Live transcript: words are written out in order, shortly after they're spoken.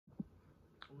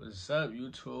What's up,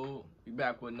 YouTube? We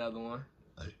back with another one.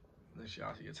 Let's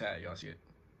y'all see a tag. Y'all see it?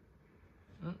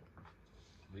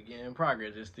 We getting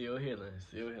progress. It's still healing.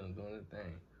 Still healing, doing its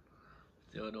thing.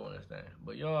 Still doing its thing.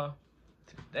 But y'all,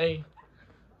 today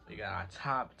we got our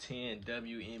top 10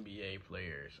 WNBA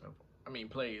players.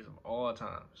 Players of all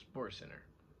time. SportCenter.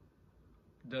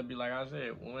 Like I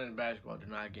said, women in basketball do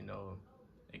not get no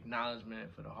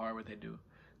acknowledgement for the hard work they do.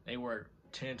 They work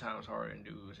 10 times harder than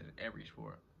dudes in every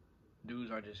sport.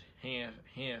 Dudes are just hand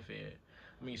fed.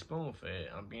 Spoon fed.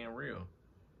 I'm being real.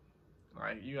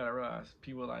 Like, you gotta realize,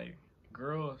 people like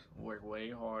girls work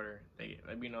way harder. They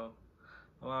my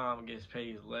mom gets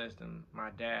paid less than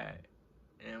my dad,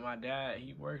 and my dad,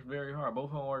 he works very hard. Both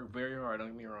of them work very hard. Don't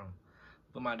get me wrong,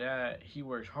 but my dad, he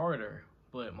works harder.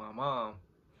 But my mom,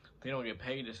 they don't get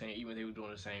paid the same, even if they were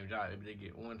doing the same job. If they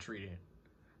get one treated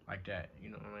like that, you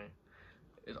know what I mean?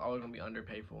 It's always gonna be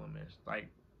underpaid for women. Like,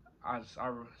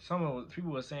 some of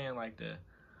people were saying like the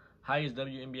highest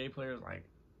WNBA players like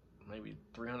maybe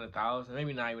 300,000,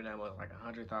 maybe not even that much, like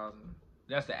 100,000.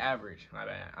 That's the average. My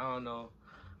bad. I don't know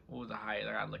what was the highest.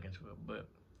 I gotta look into it, but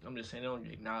I'm just saying they don't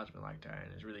get acknowledgement like that,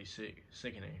 and it's really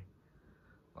sickening.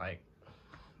 Like,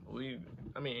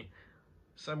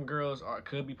 some girls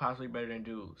could be possibly better than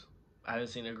dudes. I haven't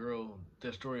seen a girl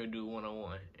destroy a dude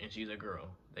one-on-one, and she's a girl.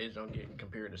 They just don't get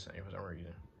compared the same for some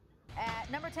reason.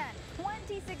 At number 10,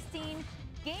 2016,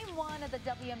 Game 1 of the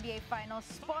WNBA Finals,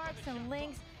 Sparks and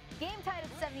Lynx, game tied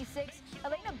at 76.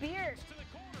 Elena Beard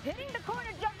hitting the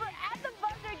corner jumper at the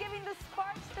buzzer, giving the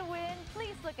Sparks the win.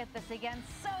 Please look at this again,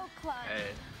 so clutch.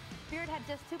 Hey, Beard had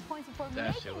just 2 points before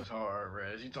that shit was hard,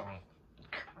 bro. She talking.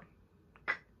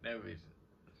 That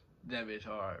bitch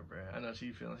hard, bro. I know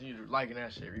she's liking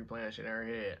that shit, replaying that shit in her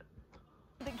head.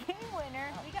 The game winner.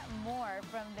 We got more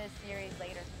from this series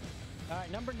later. All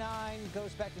right, number 9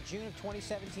 goes back to June of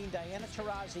 2017. Diana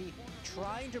Taurasi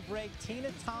trying to break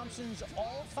Tina Thompson's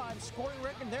all-time scoring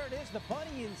record. There it is, the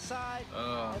bunny inside.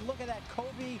 And look at that,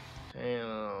 Kobe.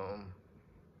 Damn.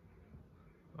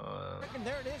 And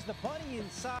there it is, the bunny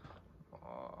inside.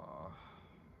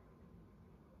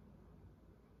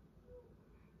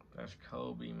 That's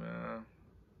Kobe, man.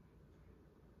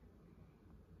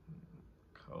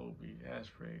 Kobe, that's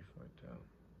pretty fucked up.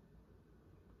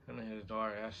 Him and his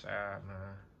daughter, that's sad,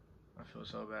 man. I feel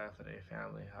so bad for their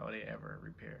family. How would they ever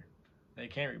repair? They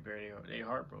can't repair. They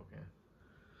heartbroken.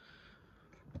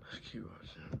 That's cute.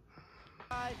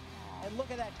 And look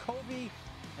at that, Kobe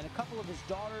and a couple of his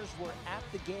daughters were at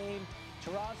the game.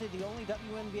 Taurasi, the only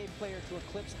WNBA player to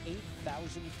eclipse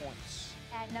 8,000 points.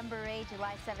 At number 8,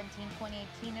 July 17,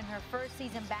 2018, in her first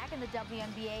season back in the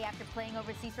WNBA after playing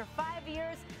overseas for 5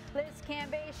 years, Liz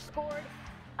Cambage scored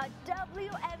a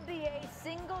WNBA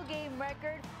single-game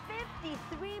record,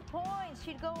 53 points.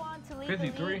 She'd go on to lead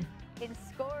 53? The league in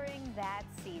scoring that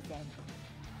season.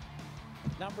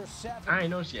 Number 7. I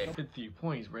ain't know she had 53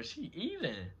 points, bro. She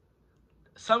even.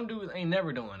 Some dudes ain't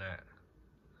never doing that.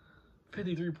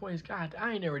 53 points. God,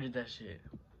 I ain't never did that shit.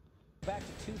 Back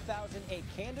to 2008,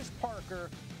 Candace Parker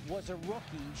was a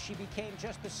rookie. She became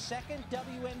just the second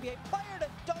WNBA player to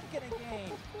dunk in a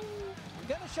game. I'm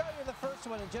going to show you the first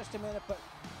one in just a minute, but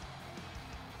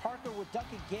Parker would dunk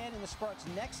again in the Sparks'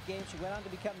 next game. She went on to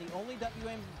become the only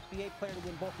WNBA player to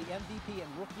win both the MVP and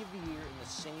Rookie of the Year in the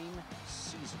same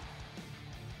season.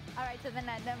 All right, so then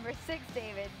at number 6,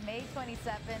 David, May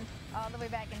 27th, all the way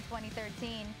back in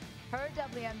 2013, her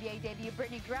WNBA debut,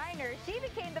 Brittany Griner, she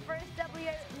became the first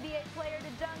WNBA player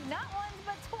to dunk not once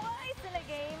but twice in a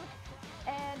game,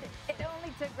 and it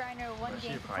only took Griner one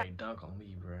game. She'd probably dunk on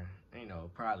me, bro.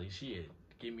 Probably she'd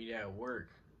give me that work.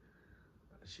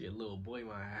 She a little boy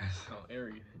my ass on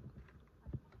everything.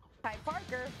 Ty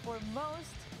Parker for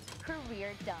most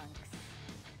career dunks.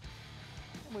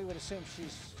 We would assume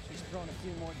she's thrown a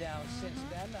few more down since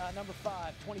then. Number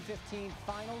 5, 2015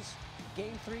 Finals,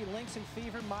 Game 3, Lynx and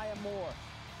Fever, Maya Moore.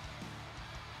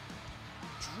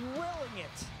 Drilling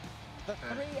it. The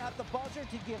 3 at the buzzer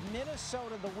to give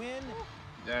Minnesota the win.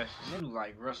 She was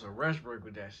like Russell Westbrook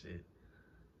with that shit.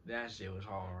 That shit was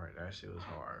hard. That shit was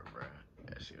hard, bro.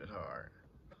 That shit was hard.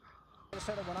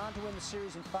 Minnesota went on to win the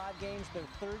series in 5 games, their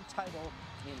 3rd title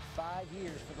in 5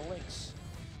 years for the Lynx.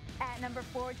 At number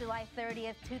 4, July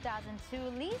 30th,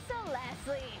 2002, Lisa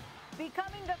Leslie,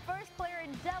 becoming the first player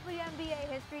in WNBA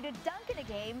history to dunk in a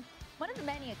game. One of the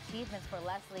many achievements for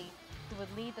Leslie, who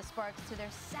would lead the Sparks to their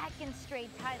 2nd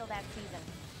straight title that season.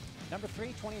 Number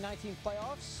 3, 2019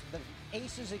 playoffs, the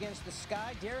Aces against the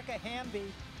Sky. Derica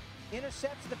Hamby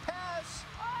intercepts the pass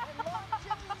and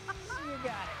launches. You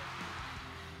got it.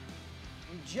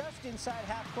 just inside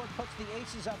half court, puts the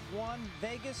Aces up 1.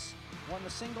 Vegas won the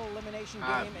single elimination game.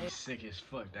 I'd be sick as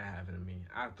fuck that happened to me.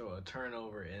 I throw a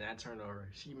turnover, and that turnover,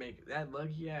 she make that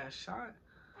lucky ass shot.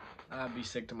 I'd be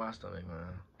sick to my stomach,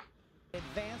 man.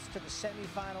 Advanced to the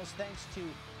semifinals thanks to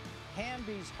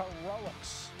Hamby's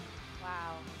heroics.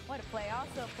 Wow, what a play.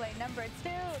 Also play number 2.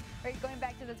 Right, going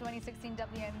back to the 2016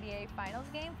 WNBA Finals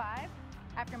Game 5.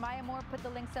 After Maya Moore put the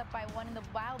Lynx up by 1 in the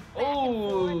wild back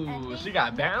and forth. She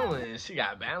got balance. She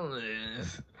got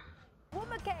balance.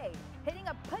 McKay hitting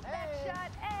a putback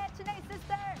shot, and Chennai's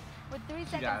sister with 3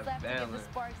 seconds left to give the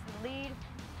Sparks the lead.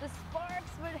 The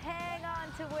Sparks would hang on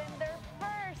to win their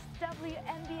first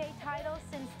WNBA title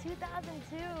since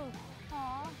 2002.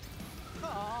 Aww.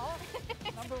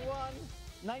 Aww. Number 1,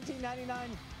 1999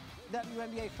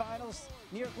 WNBA Finals.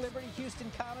 New York Liberty, Houston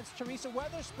Comets, Teresa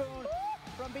Weatherspoon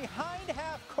from behind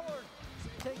half court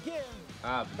to give.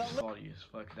 I'd be salty as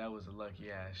fuck. That was a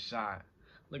lucky ass shot.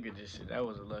 Look at this shit. That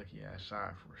was a lucky ass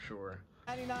shot for sure.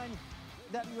 99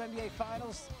 WNBA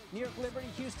Finals. New York Liberty,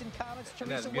 Houston Comets, Teresa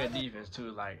And that's good defense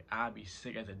too. Like, I'd be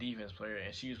sick as a defense player,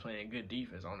 and she was playing good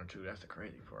defense on her too. That's the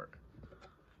crazy part.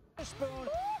 Weatherspoon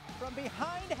from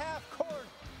behind half court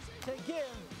to give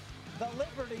the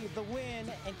Liberty the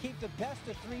win and keep the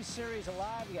best-of-3 series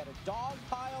alive. We got a dog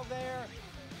pile there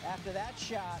after that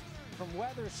shot from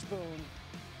Weatherspoon.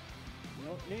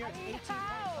 New York's 18-point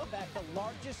comeback, the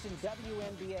largest in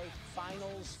WNBA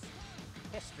Finals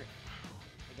history.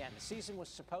 Again, the season was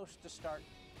supposed to start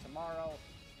tomorrow.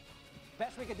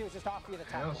 Best we could do is just offer you the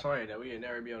top. I'm sorry that we would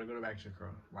never be able to go to Mexico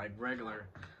like regular,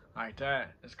 like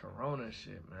that. It's Corona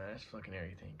shit, man. It's fucking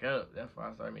everything up. That's why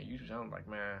I started making YouTube channel. Like,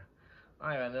 man,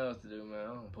 I ain't got nothing else to do, man.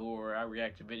 I'm poor. I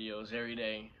react to videos every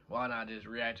day. Why not just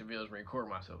react to videos and record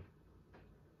myself?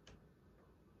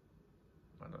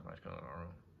 I don't know what's going on in our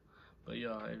room. But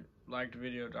y'all, like the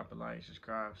video, drop a like,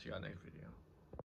 subscribe. See y'all next video.